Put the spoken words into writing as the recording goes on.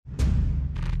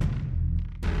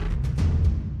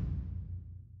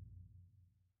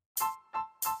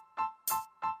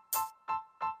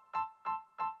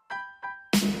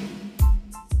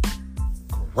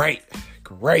Great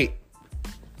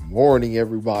morning,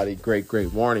 everybody.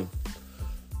 Great morning.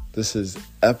 This is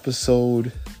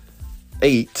episode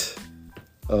 8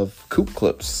 of Coop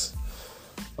Clips.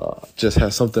 Just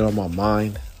had something on my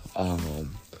mind.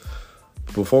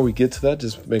 Before we get to that,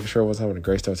 just making sure I was having a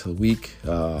great start to the week.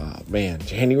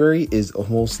 January is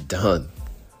almost done.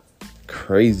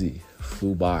 Crazy.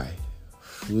 Flew by.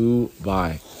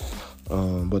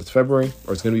 But it's February,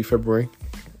 or it's going to be February.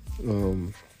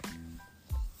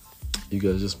 You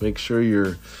guys just make sure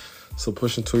you're still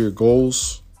pushing to your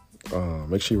goals.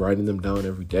 Make sure you're writing them down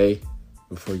every day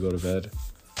before you go to bed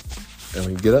and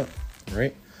when you get up,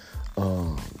 right?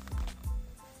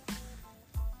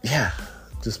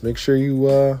 Just make sure you,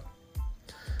 if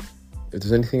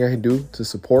there's anything I can do to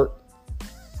support,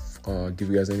 give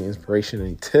you guys any inspiration,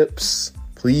 any tips,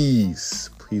 please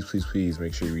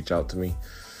make sure you reach out to me.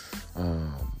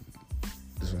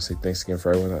 Just want to say thanks again for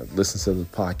everyone that listens to the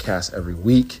podcast every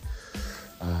week.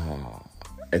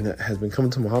 And that has been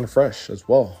coming to Mahana Fresh as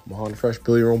well. Mahana Fresh,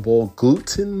 build your own bowl,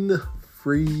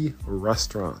 gluten-free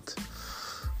restaurant.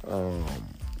 But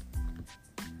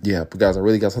guys, I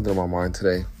really got something on my mind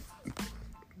today.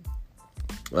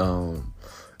 And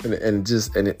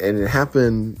it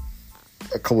happened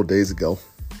a couple days ago.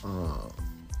 I'm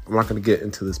not going to get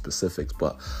into the specifics,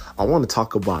 but I want to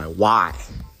talk about why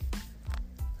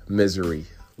misery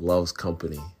loves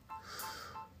company.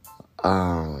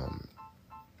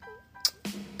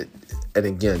 And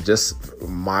again, just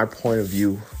my point of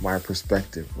view, my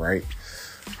perspective, right?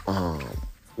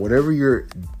 Whatever you're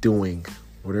doing,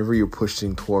 whatever you're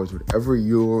pushing towards, whatever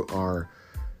you are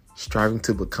striving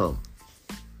to become,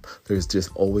 there's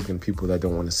just always going to be people that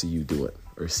don't want to see you do it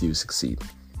or see you succeed.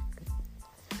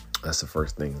 That's the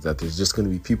first thing, is that there's just going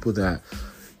to be people that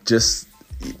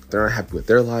they're not happy with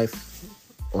their life,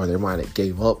 or they might have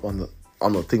gave up on the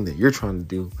thing that you're trying to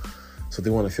do. So they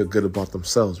want to feel good about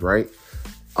themselves, right?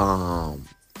 And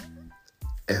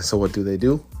so what do? They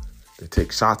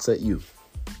take shots at you,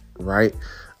 right?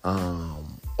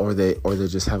 Or they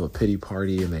just have a pity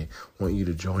party and they want you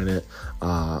to join it.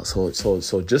 So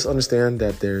just understand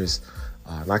that there's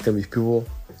not going to be people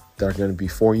that are going to be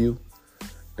for you.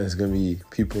 There's going to be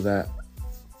people that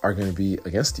are going to be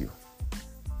against you,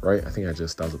 right?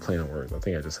 that was a play on words. I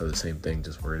think I just said the same thing,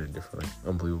 just worded differently.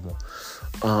 Unbelievable.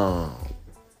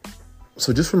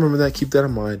 So just remember that, keep that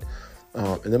in mind.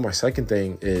 And then my second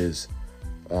thing is,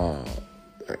 I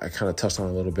kind of touched on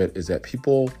a little bit, is that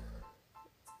people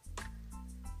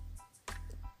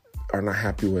are not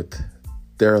happy with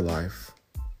their lives,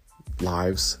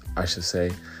 I should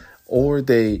say, or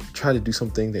they try to do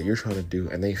something that you're trying to do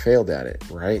and they failed at it,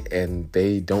 right? And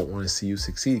they don't want to see you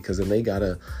succeed, because then they got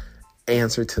to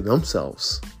answer to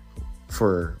themselves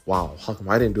for, wow, how come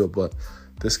I didn't do it, but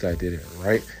this guy did it,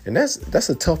 right? And that's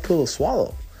a tough pill to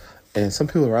swallow. And some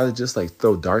people rather just like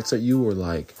throw darts at you, or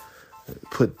like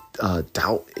put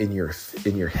doubt in your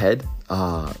head,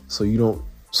 so you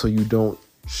don't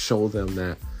show them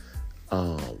that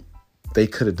they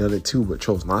could have done it too, but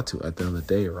chose not to at the end of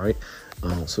the day, right?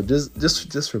 So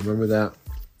just remember that.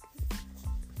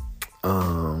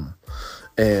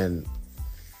 And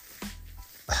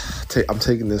I'm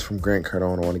taking this from Grant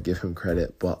Cardone. I want to give him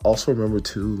credit, but also remember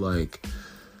too, like,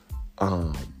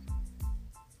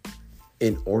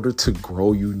 in order to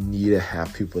grow, you need to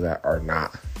have people that are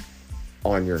not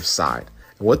on your side.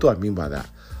 And what do I mean by that?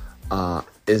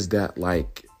 Is that,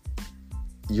 like,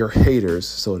 your haters,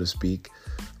 so to speak,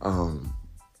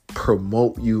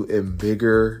 promote you in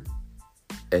bigger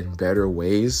and better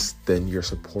ways than your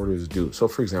supporters do. So,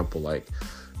 for example, like,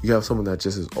 you have someone that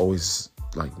just is always,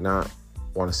 like, not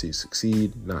want to see you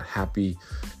succeed, not happy,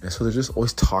 and so they're just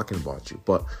always talking about you.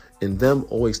 But in them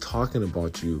always talking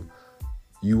about you,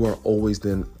 you are always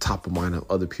then top of mind of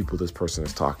other people this person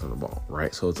is talking about,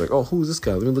 right? So it's like, oh, who's this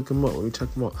guy? Let me look him up. Let me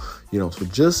check him out. So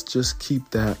just keep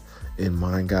that in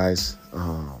mind, guys.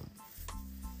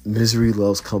 Misery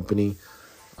loves company.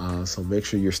 So make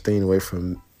sure you're staying away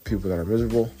from people that are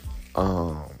miserable.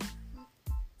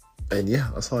 And yeah,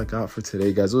 that's all I got for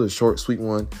today, guys. It was a short, sweet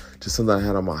one. Just something I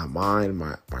had on my mind,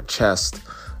 my chest.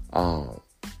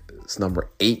 It's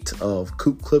number 8 of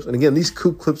Coop Clips. And again, these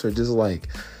Coop Clips are just like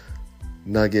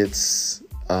nuggets,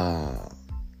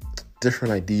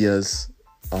 different ideas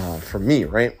for me,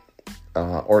 right?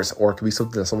 Or it could be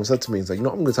something that someone said to me. It's like, I'm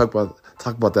going to talk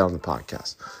about that on the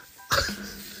podcast.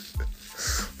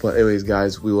 But anyways,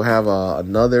 guys, we will have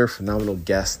another phenomenal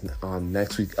guest on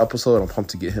next week's episode. I'm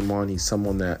pumped to get him on. He's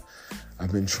someone that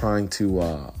I've been trying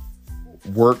to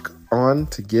work on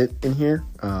to get in here.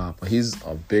 But he's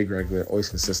a big regular, always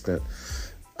consistent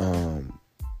at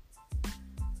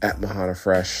Mahana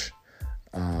Fresh.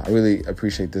 I really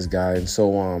appreciate this guy. And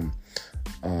so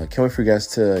can't wait for you guys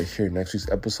to hear next week's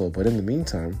episode. But in the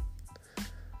meantime,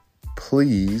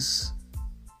 please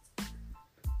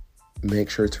make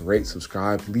sure to rate,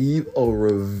 subscribe, leave a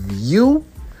review,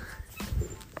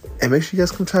 and make sure you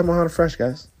guys come try Mahana Fresh,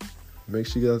 guys. Make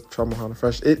sure you guys try Mahana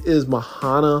Fresh. It is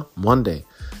Mahana Monday.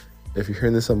 If you're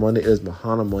hearing this on Monday, it is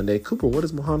Mahana Monday. Cooper, what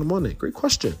is Mahana Monday? Great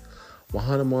question.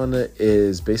 Mahana Monday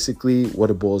is basically what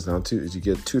it boils down to is you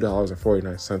get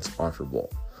 $2.49 off your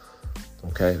bowl.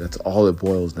 Okay, that's all it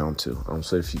boils down to.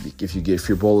 So if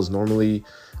your bowl is normally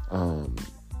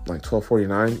like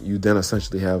 $12.49, you then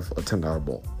essentially have a $10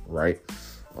 bowl, right?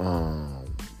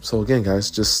 So again,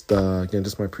 guys, just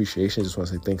my appreciation. Just want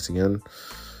to say thanks again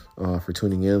for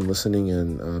tuning in, listening,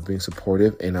 and being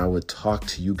supportive. And I would talk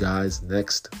to you guys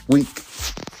next week.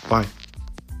 Bye.